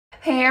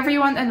Hey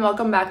everyone, and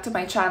welcome back to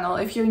my channel.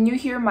 If you're new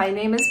here, my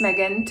name is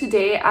Megan.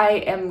 Today I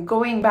am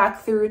going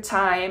back through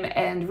time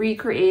and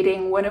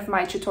recreating one of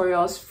my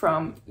tutorials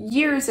from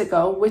years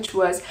ago, which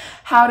was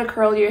how to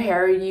curl your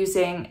hair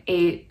using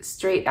a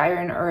straight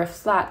iron or a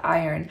flat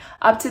iron.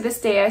 Up to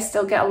this day, I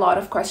still get a lot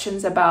of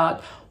questions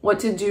about what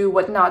to do,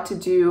 what not to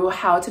do,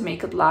 how to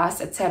make it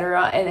last,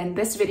 etc. And in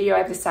this video,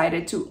 I've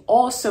decided to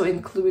also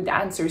include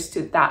answers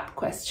to that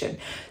question.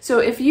 So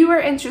if you are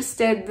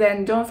interested,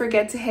 then don't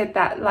forget to hit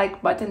that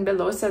like button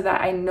below so that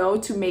I know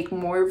to make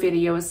more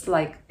videos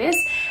like this.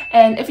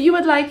 And if you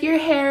would like your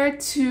hair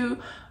to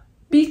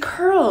be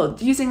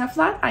curled using a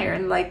flat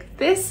iron like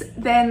this,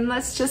 then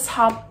let's just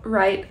hop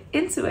right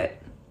into it.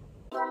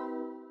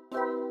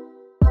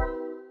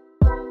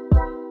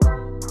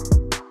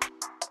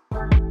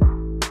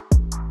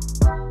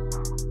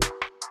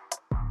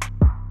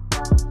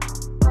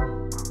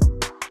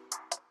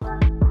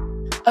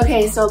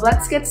 Okay, so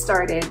let's get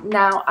started.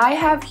 Now, I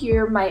have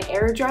here my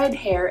air-dried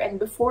hair, and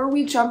before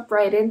we jump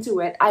right into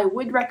it, I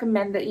would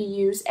recommend that you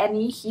use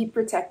any heat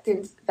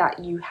protectant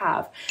that you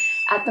have.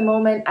 At the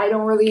moment, I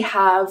don't really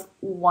have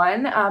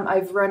one.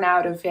 I've run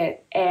out of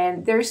it,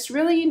 and there's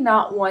really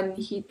not one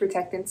heat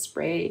protectant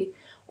spray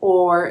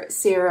or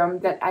serum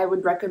that I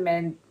would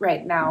recommend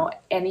right now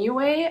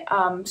anyway.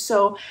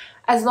 So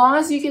as long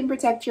as you can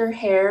protect your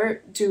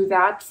hair, do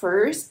that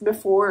first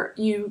before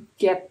you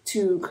get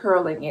to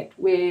curling it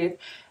with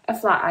a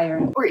flat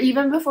iron, or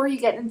even before you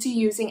get into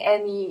using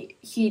any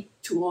heat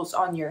tools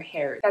on your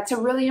hair. That's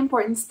a really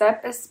important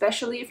step,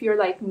 especially if you're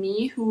like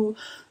me who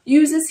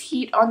uses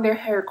heat on their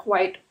hair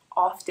quite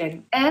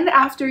often. And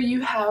after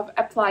you have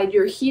applied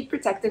your heat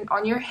protectant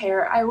on your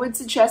hair, I would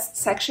suggest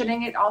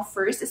sectioning it off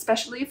first,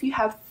 especially if you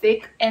have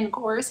thick and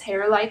coarse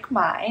hair like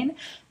mine.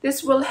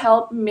 This will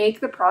help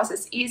make the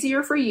process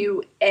easier for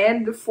you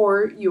and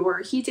for your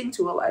heating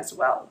tool as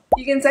well.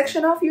 You can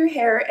section off your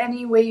hair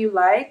any way you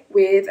like,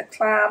 with a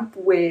clamp,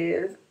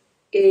 with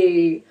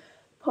a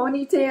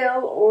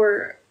ponytail,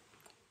 or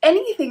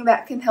anything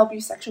that can help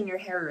you section your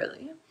hair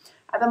really.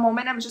 At the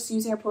moment, I'm just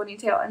using a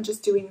ponytail and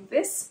just doing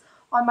this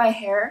on my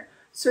hair.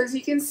 So as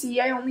you can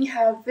see, I only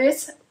have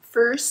this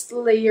first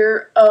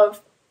layer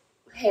of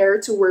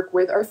hair to work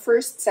with, or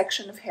first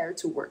section of hair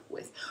to work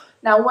with.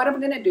 Now what I'm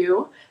gonna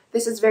do,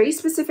 this is very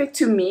specific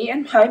to me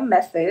and my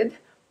method,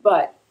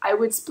 but I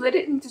would split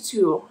it into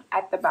two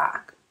at the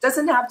back.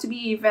 Doesn't have to be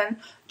even,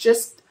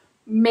 just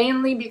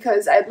mainly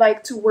because I'd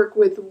like to work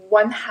with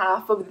one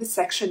half of the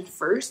section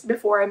first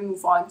before I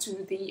move on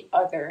to the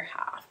other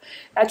half.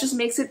 That just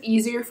makes it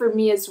easier for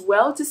me as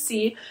well to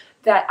see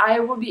that I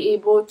will be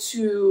able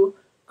to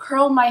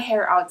curl my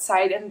hair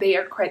outside and they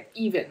are quite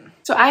even.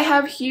 So I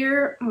have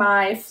here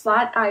my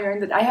flat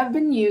iron that I have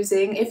been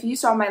using. If you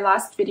saw my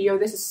last video,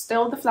 this is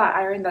still the flat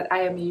iron that I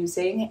am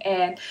using,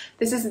 and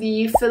this is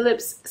the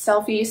Philips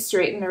Selfie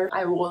straightener.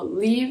 I will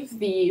leave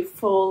the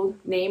full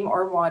name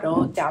or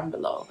model down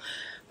below.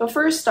 But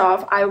first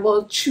off, I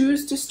will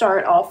choose to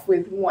start off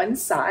with one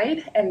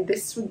side, and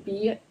this would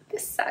be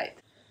this side.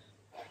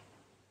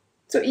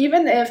 So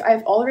even if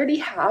I've already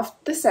halved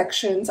the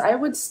sections, I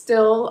would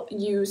still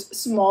use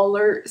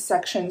smaller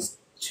sections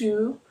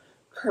to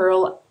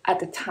curl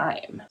at a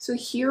time. So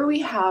here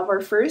we have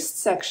our first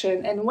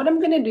section, and what I'm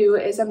going to do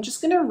is I'm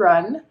just going to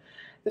run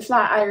the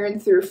flat iron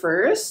through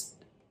first,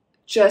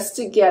 just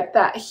to get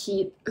that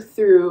heat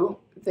through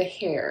the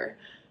hair.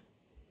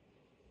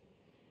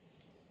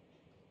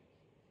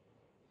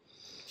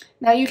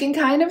 Now you can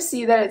kind of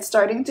see that it's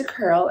starting to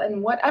curl,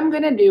 and what I'm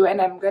gonna do,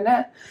 and I'm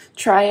gonna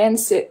try and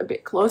sit a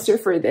bit closer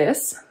for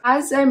this,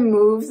 as I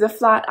move the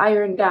flat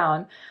iron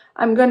down,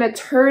 I'm gonna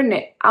turn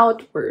it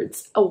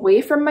outwards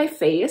away from my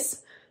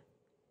face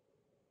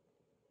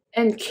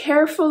and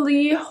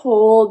carefully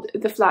hold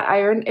the flat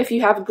iron. If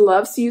you have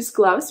gloves, use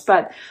gloves,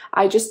 but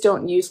I just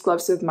don't use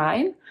gloves with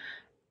mine.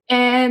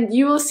 And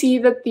you will see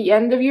that the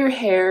end of your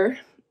hair,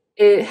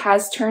 it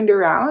has turned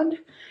around,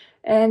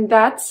 and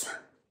that's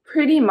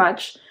pretty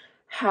much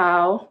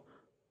how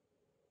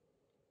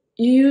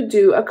you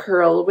do a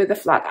curl with a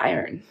flat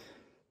iron.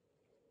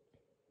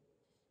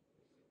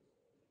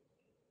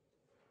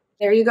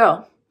 There you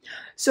go.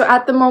 So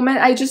at the moment,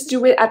 I just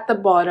do it at the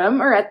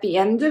bottom or at the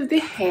end of the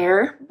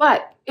hair,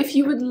 but if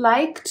you would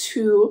like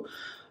to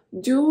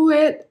do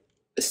it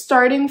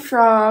starting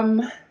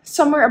from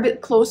somewhere a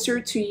bit closer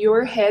to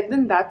your head,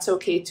 then that's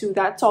okay too.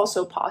 That's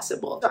also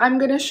possible. So I'm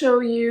gonna show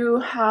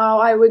you how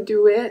I would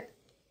do it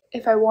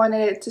if I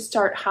wanted it to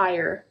start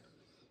higher.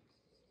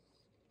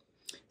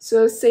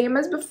 So same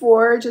as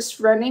before, just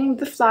running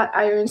the flat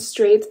iron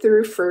straight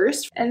through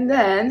first, and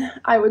then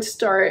I would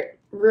start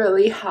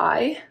really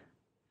high.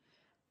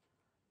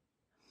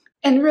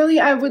 And really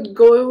I would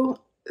go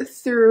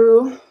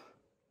through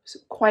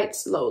quite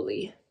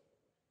slowly.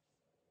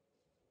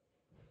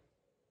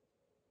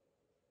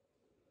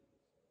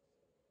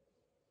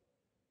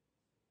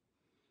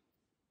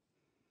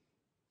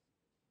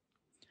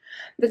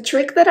 The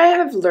trick that I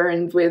have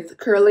learned with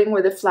curling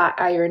with a flat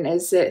iron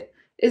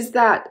is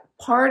that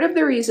part of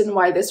the reason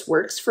why this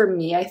works for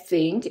me, I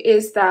think,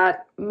 is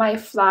that my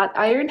flat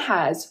iron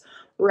has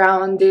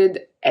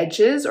rounded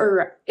edges,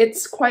 or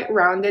it's quite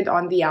rounded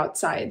on the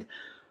outside.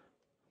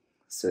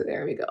 So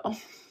there we go.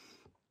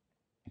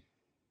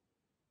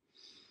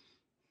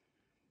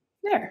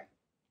 There.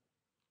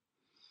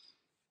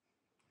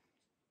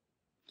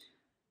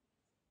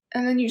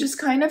 And then you just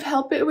kind of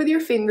help it with your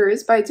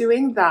fingers by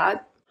doing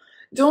that.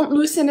 Don't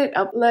loosen it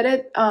up. Let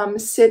it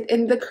sit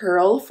in the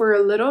curl for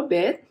a little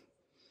bit.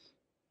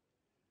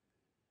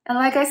 And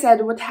like I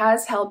said, what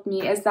has helped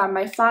me is that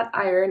my flat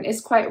iron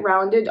is quite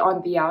rounded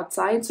on the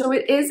outside, so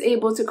it is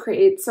able to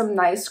create some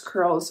nice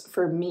curls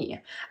for me.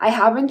 I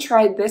haven't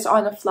tried this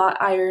on a flat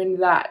iron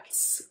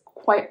that's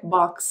quite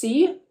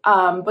boxy,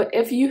 but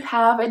if you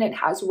have and it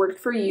has worked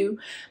for you,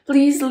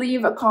 please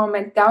leave a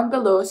comment down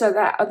below so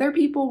that other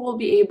people will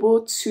be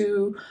able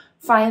to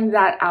find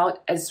that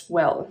out as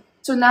well.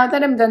 So now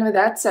that I'm done with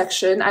that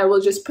section, I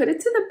will just put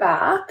it to the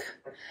back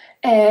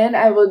and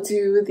I will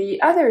do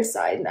the other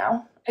side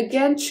now.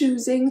 Again,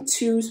 choosing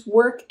to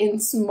work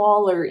in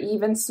smaller,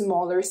 even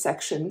smaller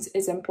sections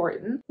is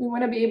important. We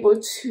want to be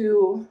able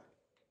to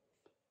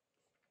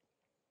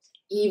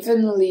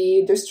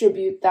evenly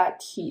distribute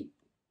that heat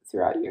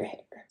throughout your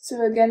hair.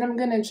 So again, I'm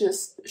going to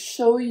just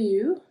show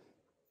you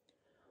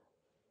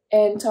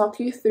and talk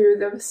you through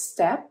the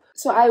step.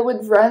 So I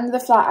would run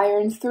the flat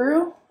iron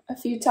through a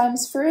few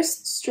times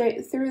first,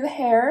 straight through the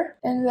hair,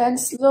 and then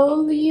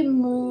slowly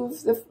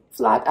move the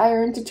flat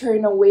iron to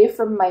turn away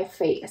from my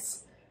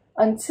face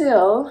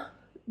until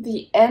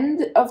the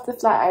end of the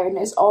flat iron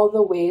is all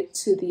the way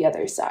to the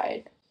other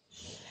side.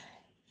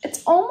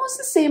 It's almost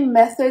the same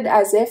method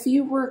as if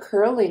you were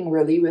curling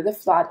really with a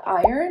flat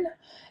iron,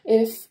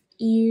 if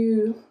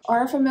you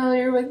are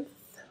familiar with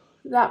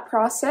that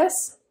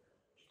process.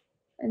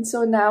 And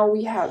so now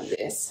we have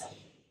this.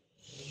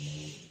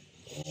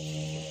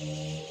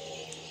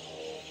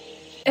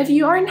 If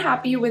you aren't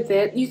happy with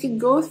it, you can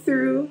go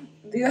through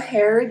the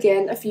hair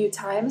again a few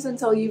times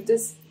until you've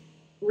just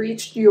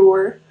reached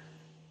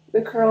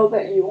the curl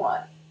that you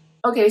want.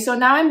 Okay, so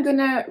now I'm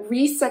gonna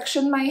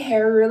resection my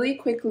hair really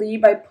quickly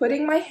by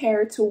putting my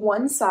hair to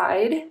one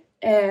side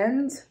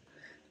and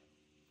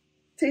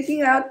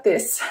taking out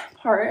this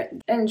part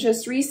and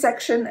just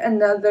resection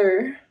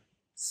another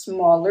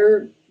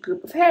smaller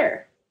group of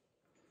hair.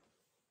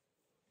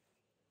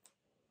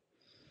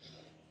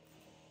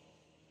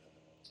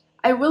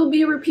 I will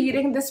be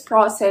repeating this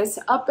process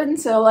up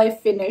until I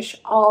finish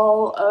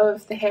all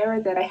of the hair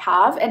that I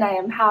have and I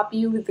am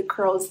happy with the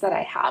curls that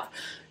I have.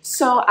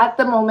 So at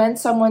the moment,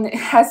 someone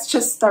has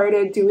just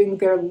started doing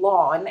their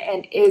lawn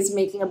and is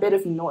making a bit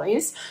of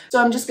noise.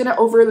 So I'm just gonna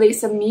overlay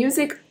some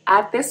music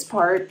at this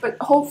part, but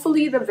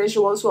hopefully the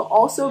visuals will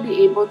also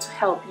be able to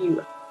help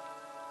you.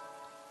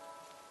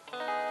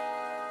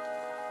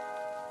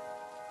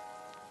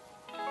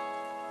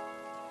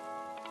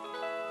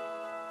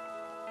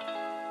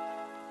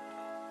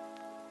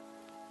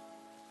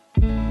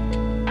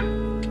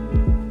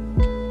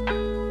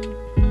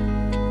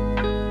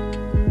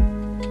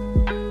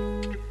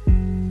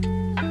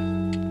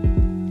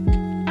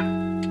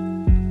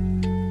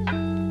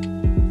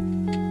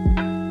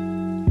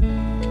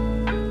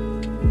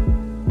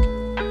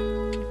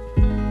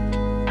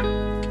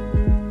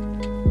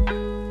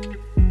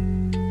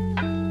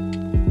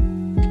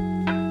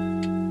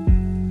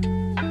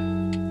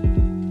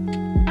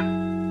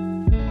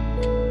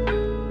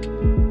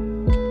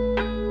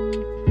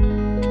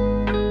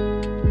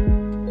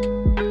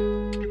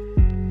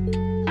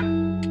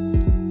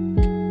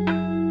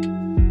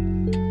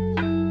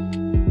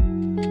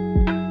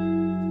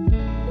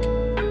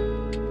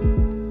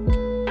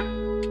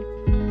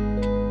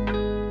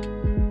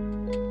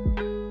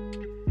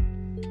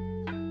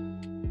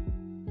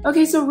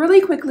 Okay, so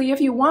really quickly,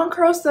 if you want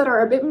curls that are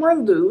a bit more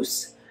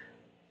loose,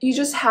 you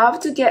just have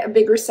to get a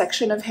bigger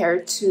section of hair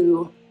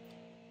to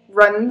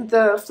run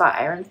the flat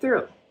iron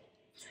through.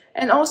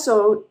 And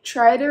also,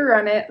 try to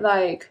run it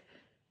like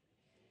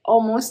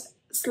almost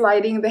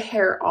sliding the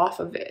hair off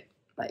of it,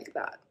 like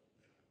that.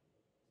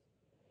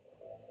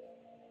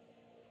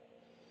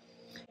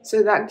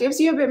 So that gives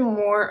you a bit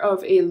more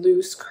of a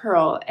loose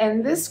curl,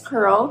 and this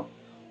curl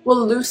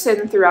will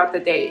loosen throughout the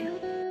day.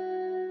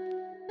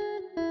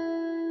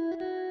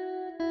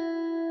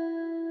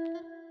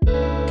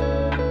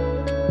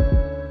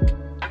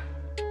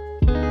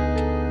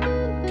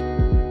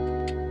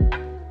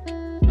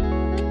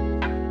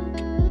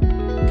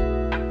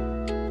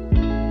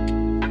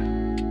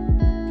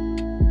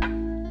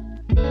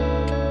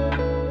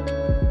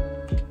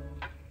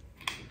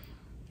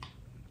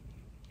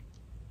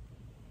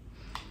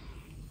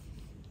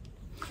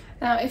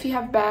 Now, if you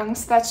have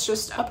bangs, that's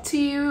just up to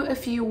you.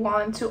 If you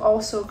want to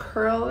also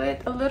curl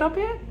it a little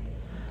bit,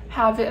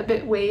 have it a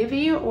bit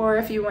wavy, or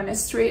if you want to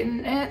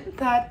straighten it,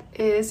 that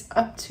is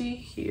up to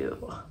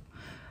you.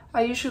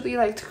 I usually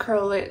like to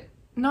curl it,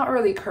 not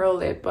really curl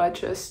it, but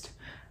just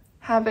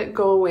have it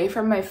go away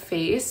from my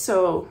face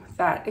so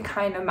that it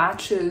kind of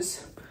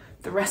matches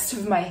the rest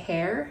of my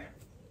hair.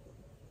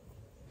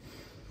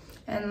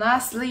 And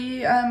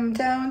lastly, I'm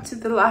down to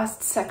the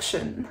last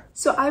section.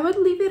 So I would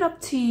leave it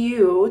up to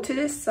you to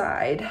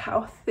decide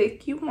how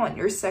thick you want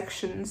your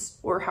sections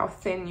or how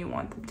thin you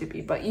want them to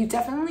be, but you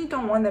definitely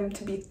don't want them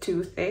to be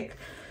too thick.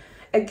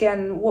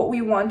 Again, what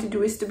we want to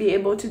do is to be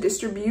able to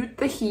distribute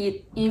the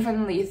heat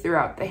evenly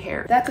throughout the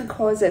hair. That could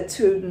cause it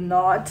to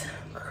not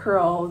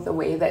curl the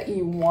way that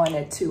you want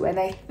it to. And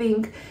I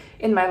think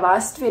in my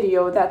last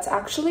video, that's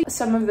actually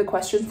some of the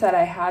questions that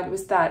I had,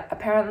 was that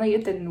apparently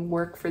it didn't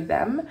work for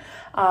them.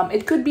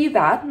 It could be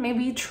that.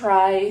 Maybe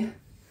try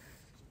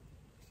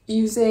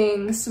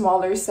using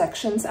smaller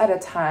sections at a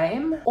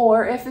time,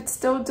 or if it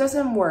still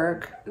doesn't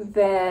work,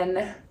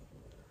 then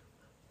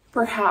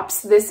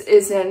perhaps this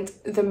isn't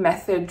the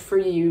method for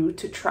you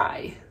to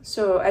try.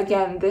 So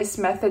again, this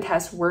method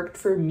has worked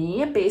for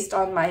me based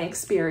on my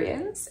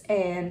experience,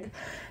 and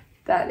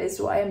that is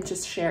why I'm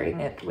just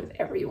sharing it with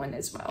everyone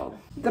as well.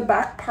 The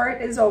back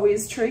part is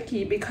always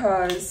tricky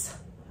because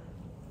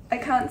I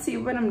can't see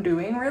what I'm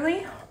doing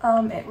really.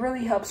 It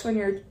really helps when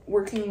you're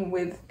working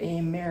with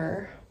a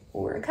mirror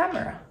or a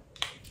camera.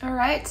 All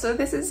right, so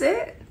this is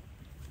it.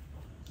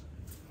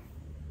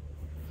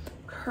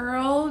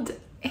 Curled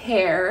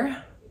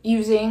hair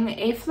using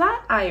a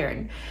flat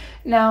iron.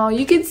 Now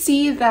you can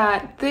see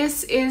that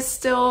this is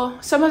still,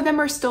 some of them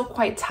are still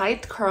quite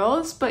tight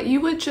curls, but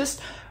you would just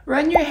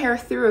run your hair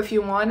through if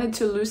you wanted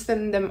to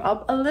loosen them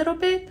up a little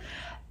bit.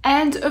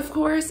 And of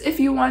course, if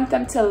you want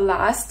them to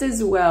last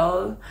as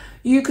well,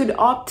 you could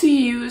opt to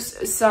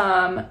use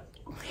some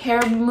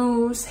hair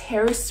mousse,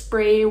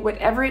 hairspray,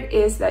 whatever it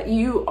is that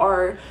you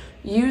are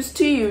used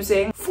to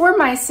using. For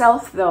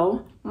myself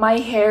though, my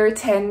hair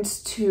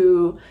tends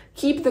to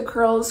keep the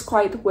curls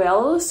quite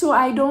well, so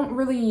I don't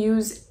really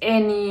use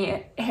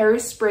any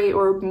hairspray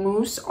or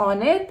mousse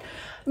on it.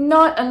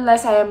 Not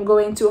unless I am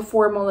going to a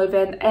formal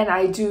event and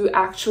I do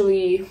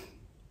actually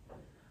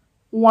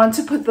want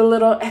to put the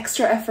little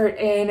extra effort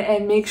in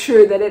and make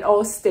sure that it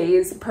all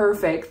stays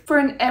perfect. For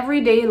an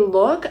everyday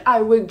look,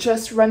 I would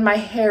just run my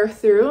hair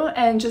through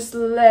and just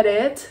let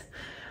it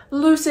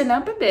loosen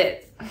up a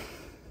bit.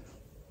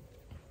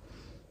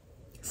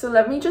 So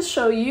let me just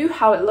show you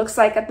how it looks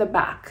like at the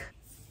back.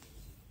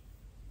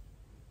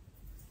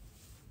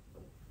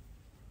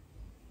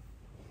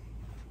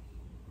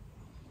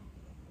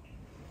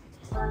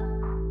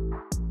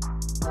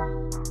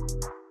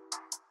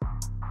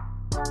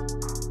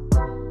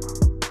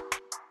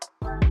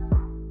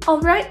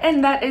 Alright,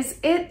 and that is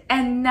it.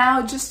 And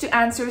now just to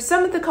answer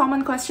some of the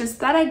common questions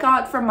that I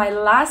got from my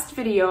last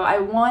video, I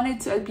wanted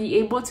to be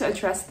able to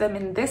address them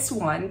in this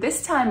one,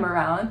 this time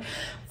around.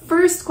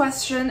 First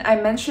question,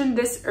 I mentioned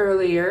this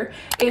earlier.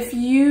 If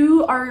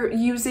you are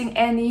using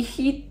any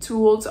heat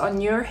tools on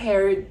your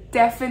hair,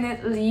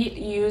 definitely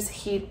use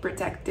heat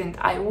protectant.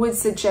 I would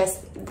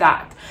suggest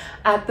that.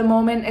 At the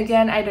moment,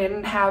 again, I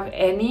didn't have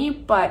any,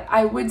 but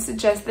I would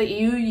suggest that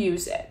you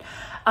use it.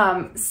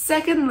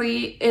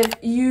 Secondly, if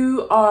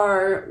you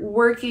are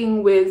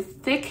working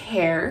with thick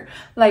hair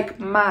like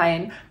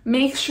mine,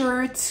 make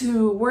sure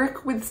to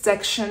work with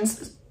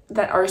sections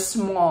that are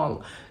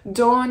small.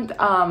 Don't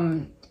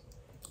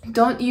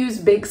use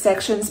big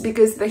sections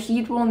because the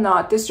heat will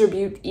not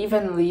distribute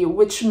evenly,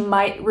 which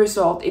might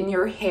result in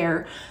your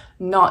hair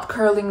not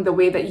curling the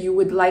way that you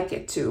would like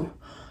it to.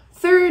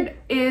 Third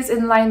is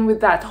in line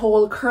with that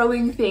whole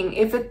curling thing.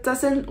 If it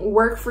doesn't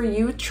work for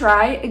you,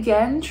 try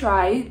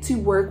to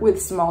work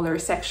with smaller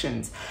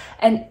sections.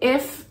 And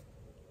if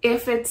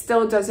it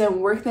still doesn't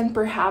work, then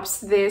perhaps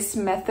this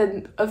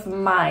method of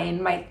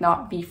mine might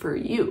not be for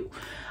you.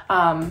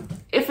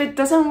 If it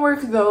doesn't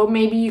work though,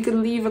 maybe you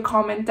can leave a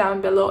comment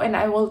down below and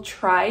I will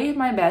try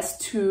my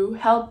best to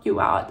help you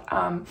out.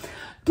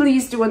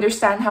 Please do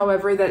understand,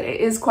 however, that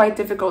it is quite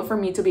difficult for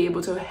me to be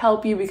able to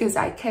help you because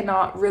I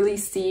cannot really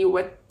see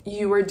what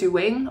you are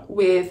doing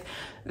with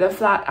the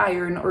flat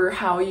iron or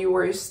how you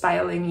are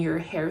styling your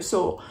hair.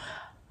 So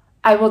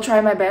I will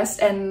try my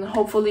best and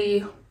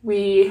hopefully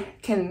we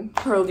can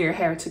curl your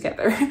hair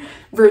together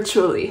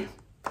virtually.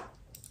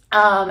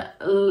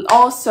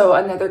 Also,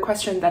 another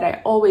question that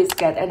I always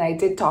get, and I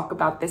did talk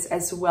about this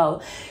as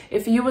well,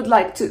 if you would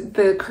like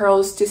the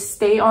curls to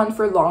stay on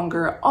for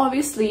longer,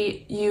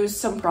 obviously use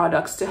some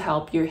products to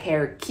help your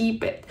hair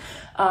keep it.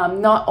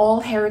 Not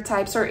all hair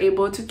types are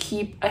able to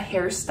keep a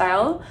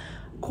hairstyle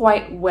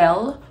quite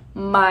well.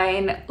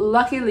 Mine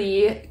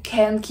luckily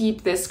can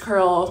keep this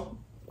curl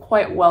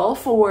quite well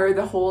for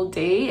the whole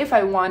day if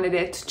I wanted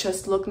it to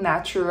just look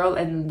natural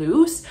and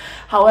loose.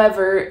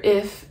 However,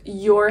 if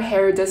your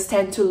hair does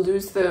tend to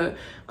lose the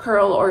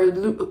curl or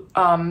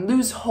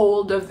lose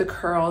hold of the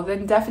curl,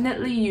 then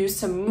definitely use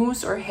some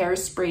mousse or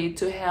hairspray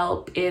to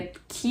help it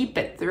keep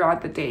it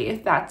throughout the day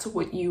if that's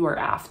what you are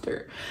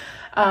after.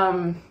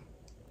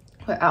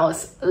 What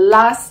else?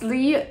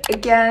 Lastly,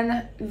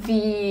 again,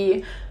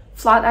 the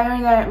flat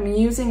iron that I'm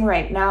using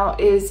right now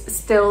is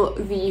still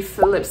the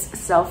Philips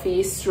Selfie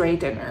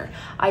straightener.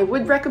 I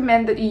would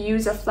recommend that you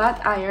use a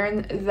flat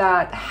iron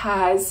that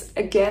has,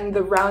 again,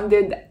 the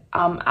rounded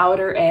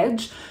outer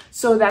edge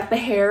so that the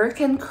hair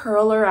can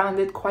curl around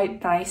it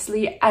quite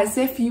nicely as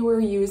if you were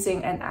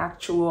using an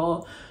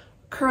actual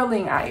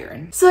curling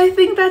iron. So I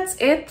think that's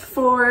it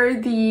for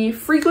the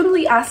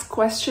frequently asked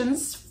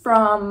questions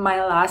from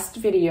my last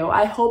video.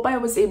 I hope I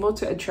was able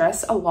to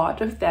address a lot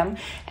of them,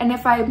 and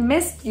if I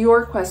missed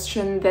your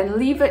question, then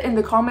leave it in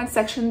the comment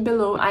section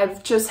below.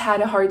 I've just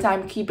had a hard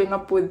time keeping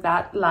up with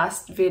that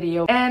last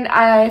video, and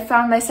I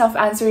found myself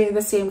answering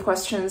the same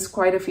questions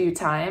quite a few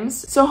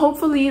times. So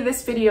hopefully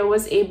this video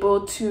was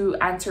able to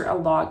answer a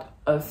lot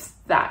of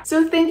that.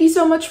 So thank you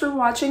so much for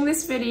watching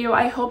this video.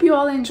 I hope you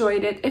all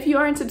enjoyed it. If you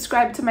aren't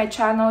subscribed to my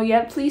channel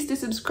yet, please do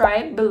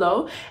subscribe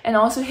below, and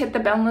also hit the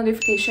bell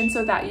notification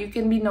so that you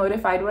can be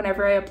notified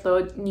whenever I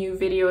upload new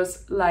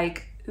videos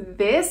like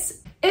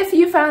this. If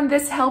you found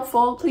this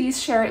helpful,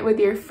 please share it with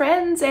your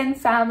friends and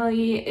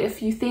family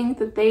if you think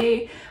that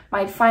they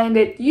might find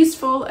it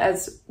useful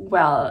as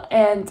well.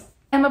 And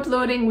I'm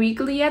uploading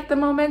weekly at the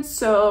moment,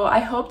 so I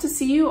hope to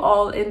see you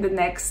all in the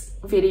next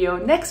video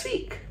next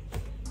week.